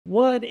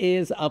What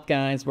is up,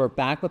 guys? We're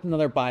back with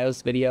another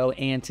BIOS video,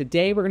 and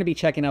today we're going to be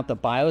checking out the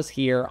BIOS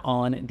here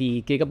on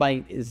the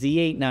Gigabyte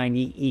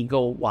Z890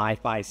 Eagle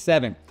Wi-Fi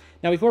 7.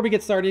 Now, before we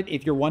get started,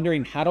 if you're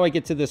wondering how do I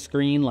get to the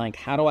screen, like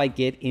how do I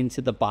get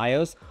into the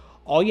BIOS,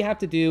 all you have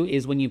to do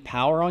is when you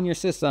power on your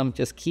system,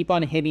 just keep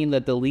on hitting the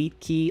delete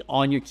key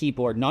on your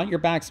keyboard, not your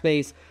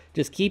backspace.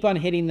 Just keep on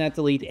hitting that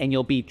delete and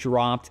you'll be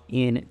dropped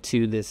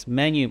into this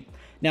menu.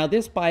 Now,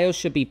 this BIOS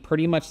should be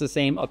pretty much the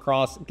same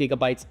across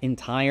Gigabyte's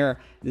entire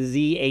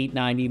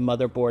Z890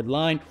 motherboard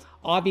line.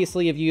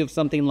 Obviously, if you have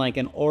something like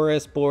an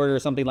Aorus board or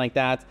something like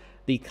that,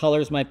 the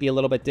colors might be a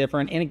little bit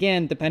different. And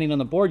again, depending on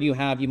the board you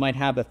might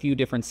have a few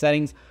different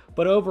settings,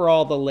 but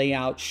overall, the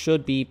layout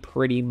should be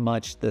pretty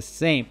much the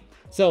same.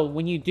 So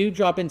when you do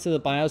drop into the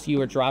BIOS,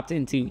 you are dropped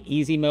into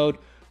easy mode.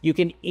 You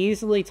can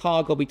easily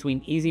toggle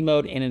between easy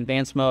mode and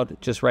advanced mode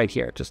just right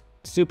here. Just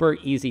super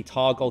easy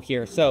toggle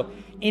here. So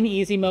in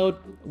easy mode,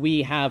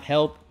 we have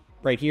help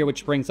right here,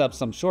 which brings up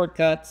some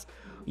shortcuts.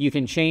 You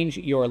can change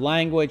your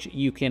language.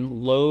 You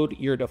can load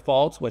your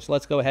defaults, which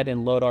let's go ahead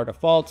and load our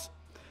defaults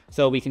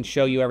so we can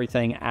show you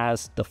everything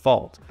as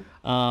default.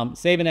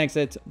 Save and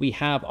exit. We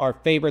have our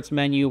favorites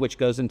menu, which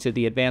goes into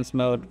the advanced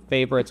mode,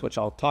 favorites, which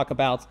I'll talk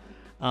about.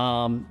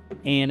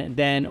 And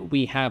then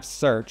we have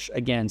search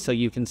again. So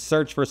you can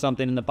search for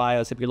something in the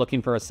BIOS. If you're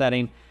looking for a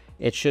setting,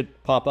 it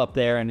should pop up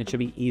there and it should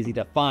be easy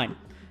to find.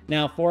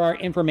 Now for our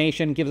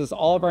information, gives us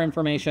all of our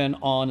information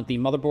on the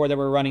motherboard that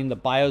we're running, the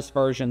BIOS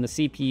version, the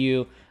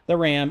CPU, the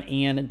RAM,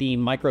 and the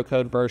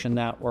microcode version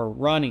that we're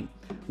running.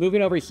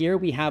 Moving over here,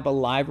 we have a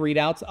live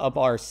readouts of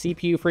our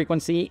CPU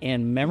frequency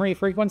and memory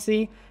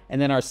frequency, and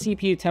then our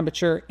CPU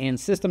temperature and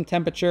system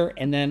temperature,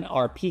 and then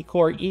our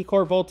P-core,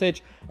 E-core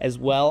voltage, as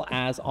well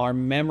as our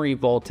memory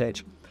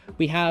voltage.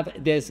 We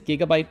have this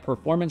Gigabyte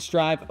performance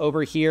drive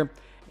over here,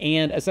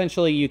 and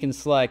essentially you can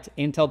select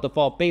Intel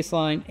default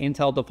baseline,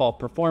 Intel default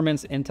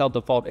performance, Intel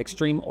default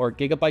extreme, or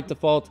Gigabyte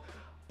default.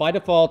 By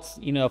default,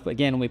 if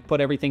again, we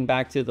put everything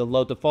back to the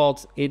low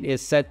defaults, it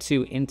is set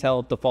to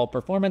Intel default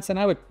performance, and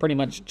I would pretty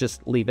much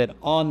just leave it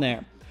on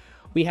there.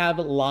 We have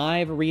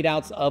live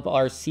readouts of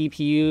our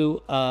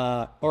CPU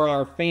or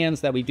our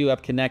fans that we do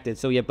have connected.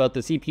 So we have both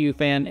the CPU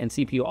fan and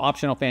CPU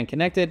optional fan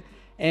connected,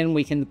 and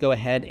we can go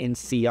ahead and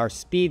see our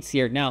speeds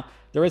here. Now,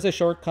 there is a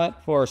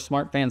shortcut for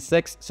Smart Fan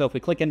 6. So if we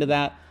click into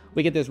that,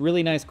 we get this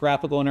really nice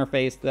graphical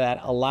interface that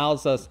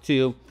allows us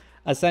to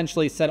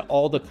essentially set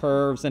all the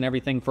curves and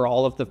everything for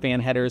all of the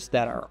fan headers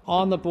that are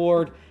on the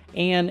board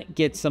and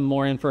get some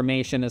more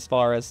information as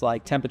far as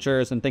like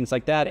temperatures and things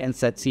like that, and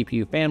set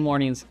CPU fan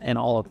warnings and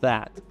all of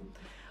that.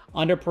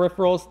 Under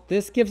peripherals,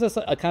 this gives us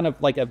a kind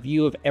of like a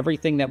view of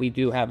everything that we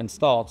do have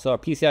installed. So our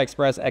PCI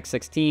Express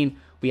X16,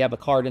 we have a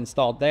card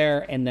installed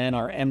there, and then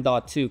our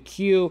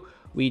M.2Q,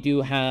 we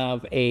do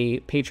have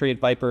a Patriot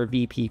Viper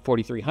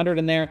VP4300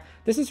 in there.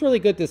 This is really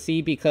good to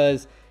see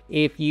because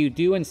if you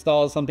do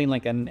install something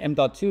like an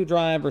M.2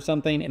 drive or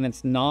something and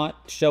it's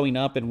not showing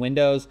up in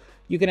Windows,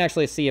 you can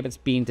actually see if it's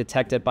being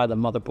detected by the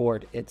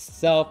motherboard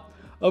itself.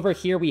 Over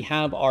here, we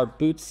have our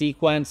boot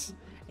sequence.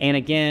 And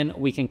again,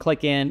 we can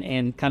click in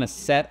and kind of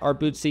set our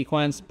boot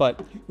sequence,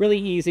 but really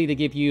easy to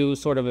give you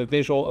sort of a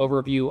visual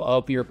overview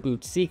of your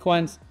boot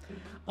sequence.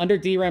 Under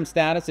DRAM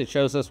status, it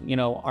shows us,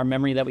 our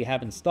memory that we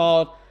have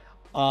installed,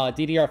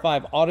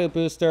 DDR5 auto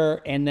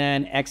booster, and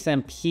then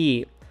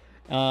XMP.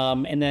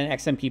 And then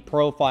XMP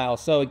profile.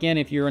 So again,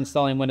 if you're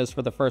installing Windows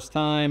for the first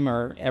time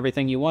or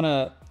everything, you want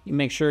to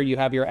make sure you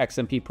have your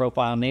XMP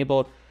profile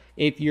enabled.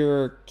 If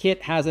your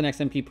kit has an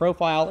XMP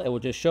profile, it will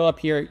just show up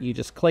here. You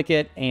just click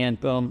it and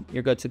boom,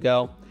 you're good to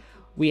go.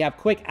 We have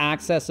quick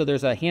access, so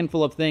there's a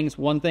handful of things.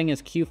 One thing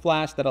is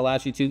QFlash that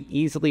allows you to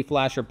easily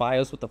flash your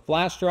BIOS with a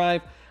flash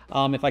drive.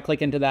 If I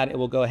click into that, it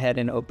will go ahead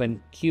and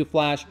open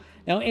QFlash.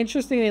 Now,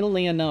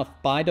 interestingly enough,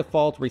 by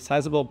default,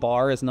 resizable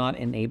bar is not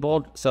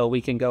enabled, so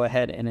we can go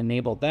ahead and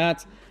enable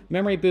that.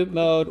 Memory boot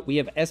mode, we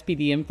have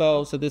SPD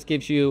info, so this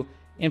gives you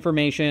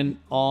information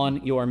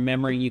on your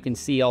memory. You can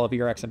see all of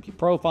your XMP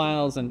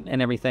profiles and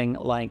everything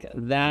like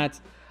that.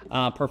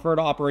 Preferred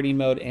operating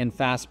mode and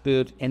fast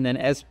boot, and then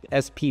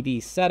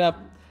SPD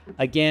setup,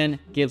 again,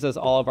 gives us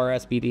all of our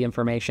SPD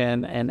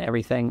information and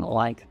everything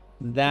like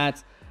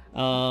that.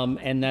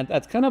 And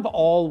that's kind of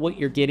all what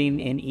you're getting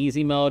in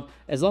easy mode.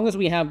 As long as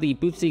we have the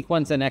boot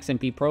sequence and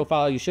XMP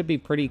profile, you should be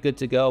pretty good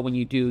to go when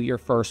you do your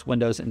first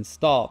Windows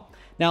install.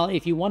 Now,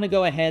 if you want to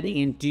go ahead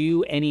and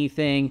do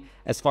anything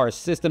as far as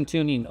system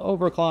tuning,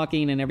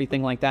 overclocking, and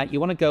everything like that, you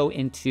want to go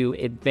into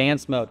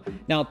advanced mode.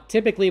 Now,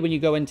 typically when you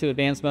go into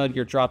advanced mode,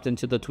 you're dropped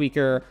into the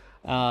tweaker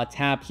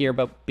tab here,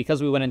 but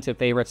because we went into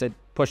favorites, it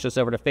pushed us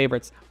over to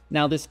favorites.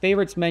 Now, this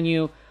favorites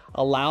menu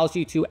allows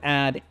you to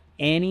add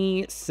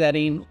any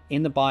setting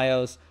in the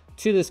BIOS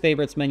to this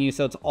favorites menu,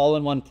 so it's all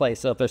in one place.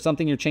 So if there's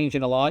something you're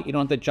changing a lot, you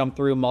don't have to jump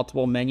through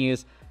multiple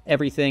menus.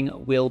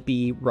 Everything will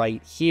be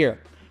right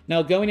here.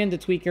 Now, going into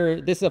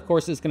tweaker, this of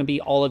course is going to be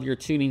all of your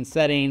tuning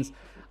settings,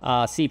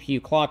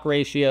 CPU clock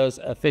ratios,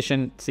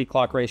 efficiency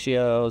clock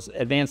ratios,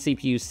 advanced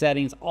CPU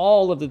settings,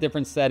 all of the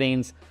different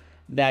settings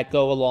that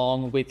go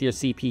along with your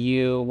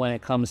CPU when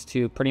it comes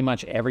to pretty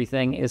much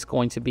everything is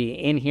going to be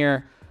in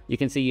here. You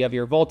can see you have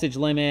your voltage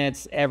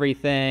limits,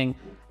 everything,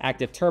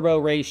 active turbo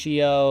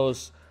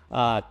ratios,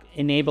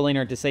 enabling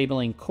or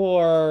disabling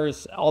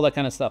cores, all that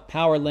kind of stuff,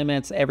 power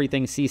limits,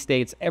 everything, C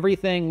states,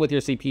 everything with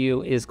your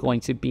CPU is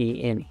going to be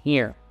in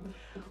here.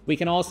 We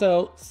can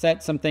also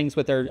set some things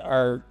with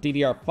our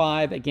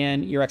DDR5.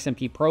 Again, your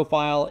XMP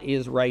profile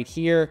is right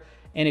here.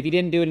 And if you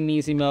didn't do it in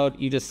easy mode,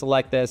 you just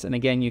select this. And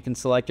again, you can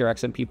select your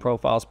XMP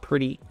profiles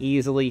pretty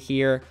easily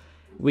here.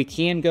 We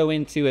can go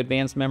into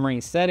advanced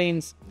memory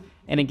settings.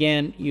 And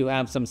again, you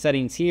have some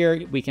settings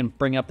here. We can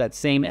bring up that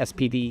same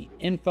SPD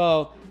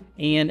info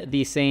and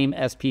the same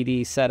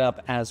SPD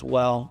setup as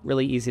well.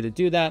 Really easy to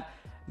do that.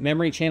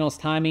 Memory channels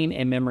timing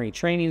and memory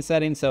training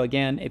settings. So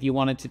again, if you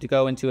wanted to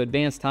go into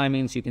advanced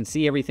timings, you can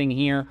see everything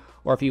here.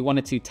 Or if you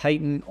wanted to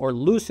tighten or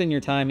loosen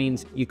your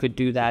timings, you could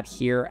do that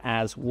here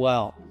as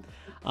well.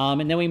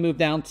 And then we move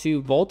down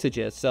to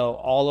voltages. So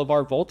all of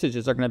our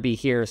voltages are going to be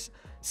here.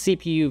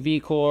 CPU,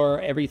 V-core,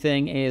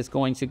 everything is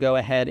going to go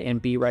ahead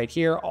and be right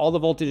here. All the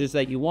voltages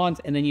that you want.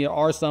 And then there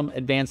are some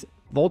advanced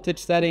voltage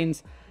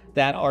settings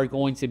that are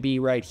going to be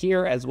right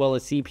here, as well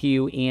as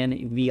CPU and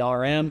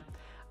VRM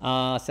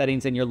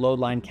settings and your load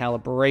line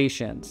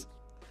calibrations.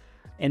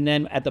 And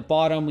then at the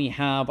bottom, we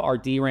have our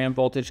DRAM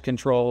voltage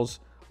controls,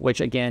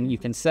 which again, you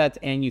can set,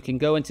 and you can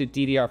go into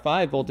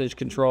DDR5 voltage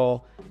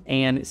control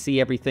and see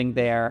everything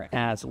there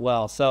as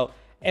well. So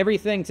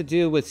everything to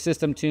do with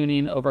system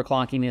tuning,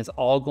 overclocking is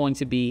all going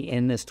to be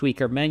in this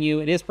tweaker menu.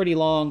 It is pretty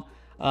long,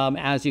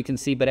 as you can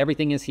see, but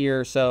everything is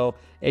here. So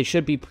it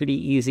should be pretty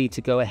easy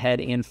to go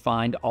ahead and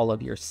find all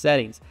of your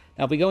settings.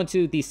 Now, if we go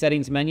into the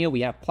settings menu,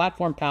 we have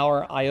platform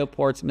power, IO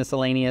ports,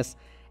 miscellaneous,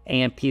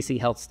 and PC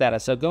health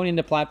status. So going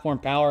into platform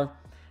power,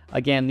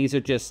 again, these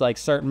are just like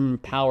certain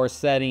power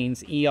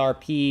settings,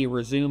 ERP,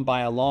 resume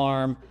by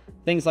alarm,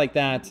 things like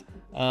that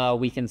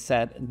we can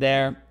set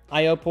there.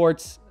 IO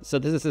ports, so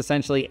this is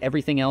essentially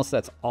everything else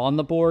that's on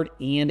the board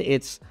and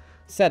its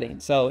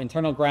settings. So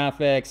internal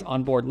graphics,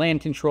 onboard LAN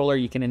controller,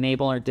 you can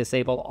enable or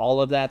disable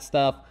all of that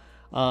stuff.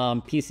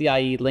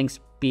 PCIe link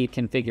speed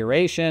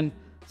configuration,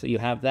 so you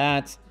have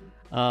that.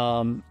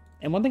 And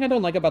one thing I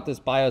don't like about this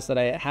BIOS that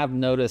I have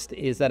noticed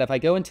is that if I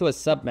go into a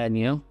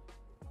submenu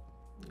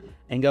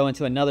and go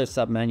into another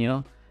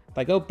submenu, if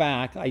I go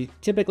back,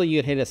 typically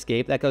you'd hit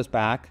escape, that goes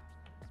back.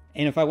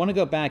 And if I want to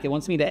go back, it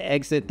wants me to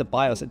exit the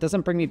BIOS. It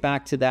doesn't bring me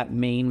back to that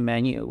main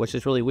menu, which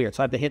is really weird.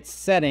 So I have to hit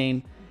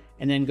setting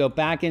and then go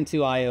back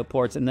into IO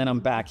ports, and then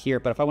I'm back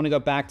here. But if I want to go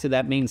back to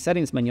that main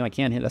settings menu, I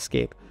can't hit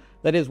escape.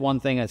 That is one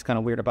thing that's kind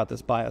of weird about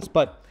this BIOS.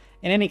 But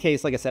in any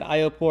case, like I said,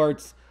 IO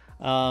ports,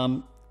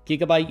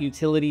 Gigabyte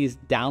Utilities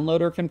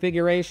downloader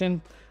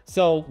configuration.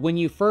 So when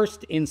you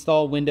first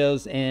install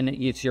Windows and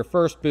it's your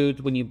first boot,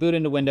 when you boot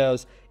into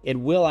Windows, it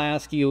will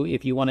ask you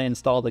if you want to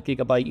install the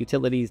Gigabyte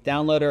Utilities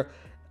downloader.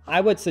 I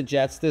would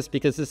suggest this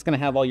because this is going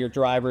to have all your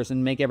drivers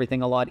and make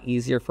everything a lot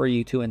easier for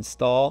you to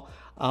install.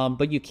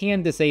 But you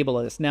can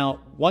disable this. Now,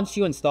 once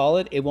you install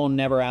it, it will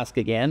never ask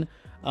again.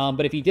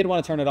 But if you did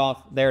want to turn it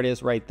off, there it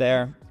is right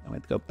there. I'm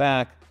going to go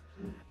back.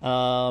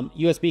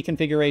 USB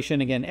configuration,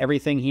 again,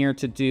 everything here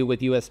to do with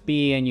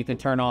USB, and you can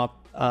turn off,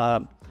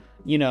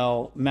 you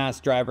know,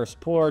 mass driver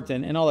support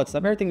and all that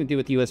stuff. Everything to do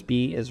with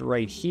USB is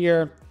right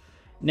here.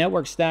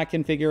 Network stack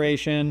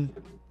configuration,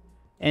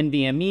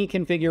 NVMe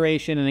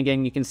configuration, and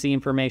again, you can see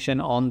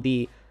information on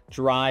the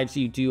drives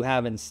you do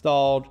have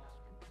installed.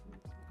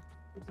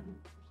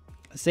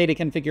 SATA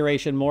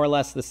configuration, more or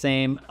less the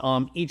same.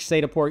 Each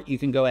SATA port, you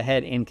can go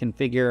ahead and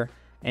configure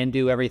and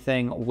do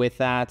everything with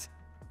that.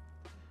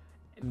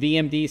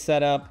 VMD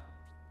setup,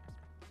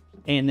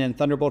 and then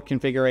Thunderbolt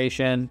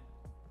configuration,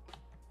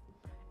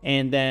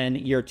 and then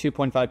your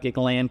 2.5 gig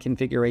LAN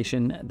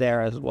configuration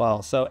there as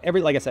well. So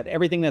like I said,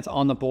 everything that's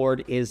on the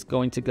board is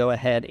going to go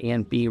ahead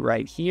and be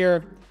right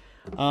here.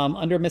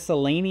 Under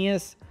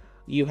miscellaneous,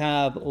 you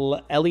have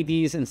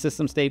LEDs and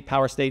system state,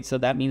 power state. So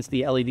that means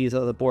the LEDs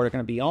of the board are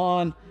going to be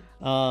on.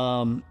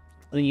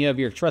 Then you have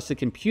your trusted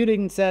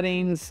computing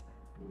settings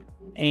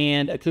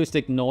and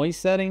acoustic noise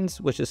settings,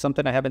 which is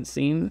something I haven't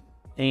seen,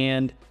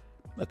 and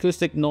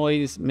acoustic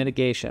noise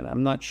mitigation.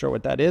 I'm not sure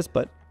what that is,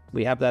 but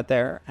we have that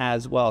there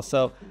as well.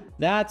 So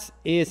that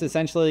is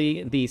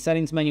essentially the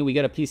settings menu. We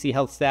go to PC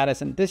health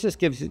status, and this just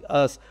gives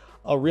us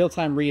a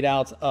real-time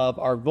readout of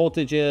our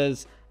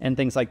voltages and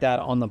things like that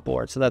on the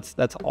board. So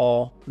that's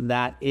all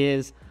that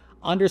is.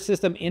 Under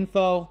system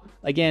info,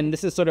 again,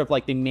 this is sort of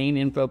like the main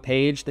info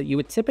page that you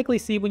would typically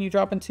see when you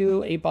drop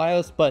into a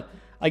BIOS, but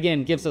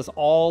again, gives us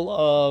all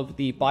of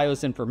the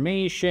BIOS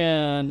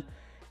information,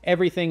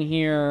 everything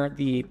here,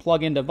 the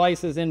plug-in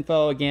devices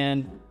info,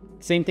 again,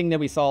 same thing that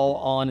we saw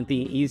on the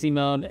easy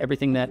mode,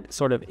 everything that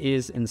sort of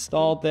is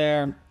installed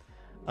there.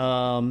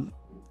 And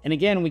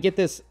again, we get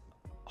this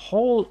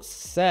whole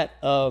set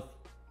of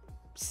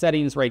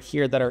settings right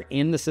here that are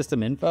in the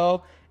system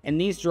info,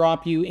 and these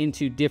drop you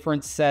into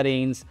different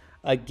settings,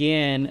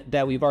 again,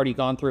 that we've already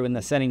gone through in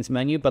the settings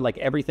menu, but like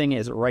everything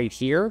is right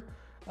here.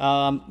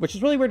 which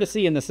is really weird to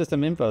see in the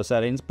system info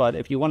settings. But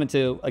if you wanted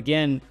to,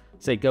 again,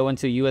 say go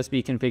into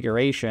USB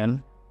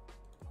configuration,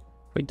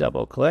 we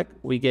double click,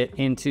 we get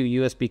into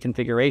USB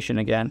configuration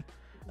again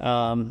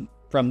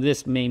from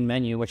this main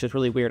menu, which is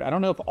really weird. I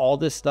don't know if all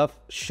this stuff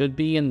should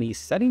be in the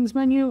settings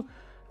menu,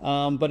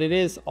 but it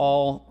is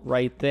all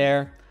right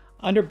there.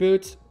 Under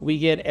boot, we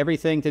get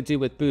everything to do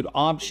with boot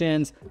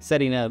options,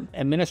 setting an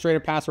administrator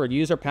password,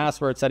 user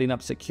password, setting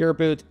up secure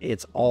boot.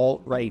 It's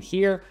all right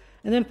here.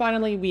 And then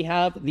finally, we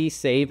have the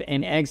save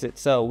and exit.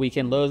 So we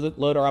can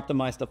load our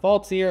optimized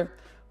defaults here.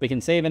 We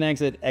can save and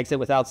exit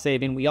without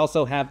saving. We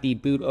also have the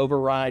boot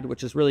override,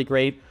 which is really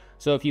great.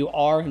 So if you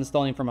are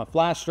installing from a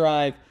flash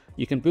drive,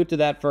 you can boot to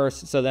that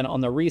first. So then on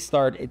the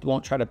restart, it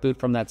won't try to boot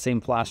from that same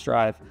flash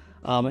drive.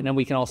 And then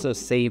we can also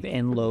save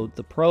and load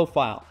the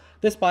profile.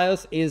 This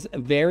BIOS is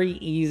very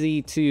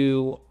easy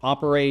to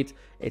operate.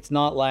 It's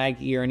not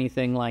laggy or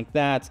anything like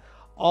that.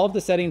 All of the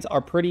settings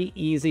are pretty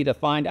easy to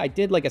find. I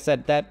did, like I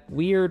said, that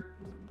weird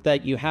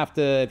that you have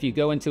to, if you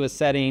go into a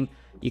setting,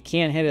 you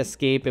can't hit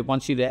escape. It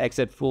wants you to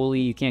exit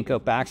fully. You can't go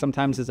back.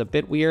 Sometimes it's a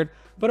bit weird.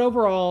 But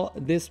overall,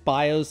 this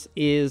BIOS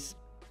is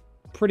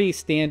pretty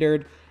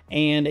standard,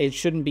 and it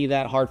shouldn't be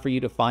that hard for you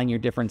to find your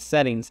different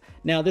settings.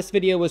 Now, this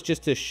video was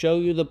just to show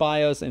you the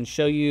BIOS and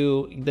show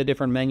you the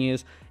different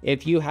menus.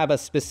 If you have a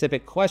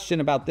specific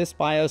question about this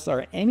BIOS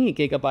or any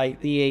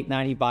Gigabyte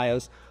Z890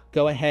 BIOS,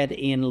 go ahead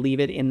and leave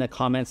it in the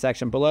comment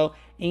section below.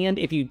 And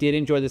if you did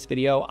enjoy this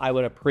video, I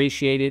would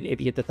appreciate it if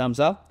you hit the thumbs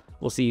up.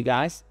 We'll see you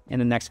guys in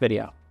the next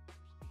video.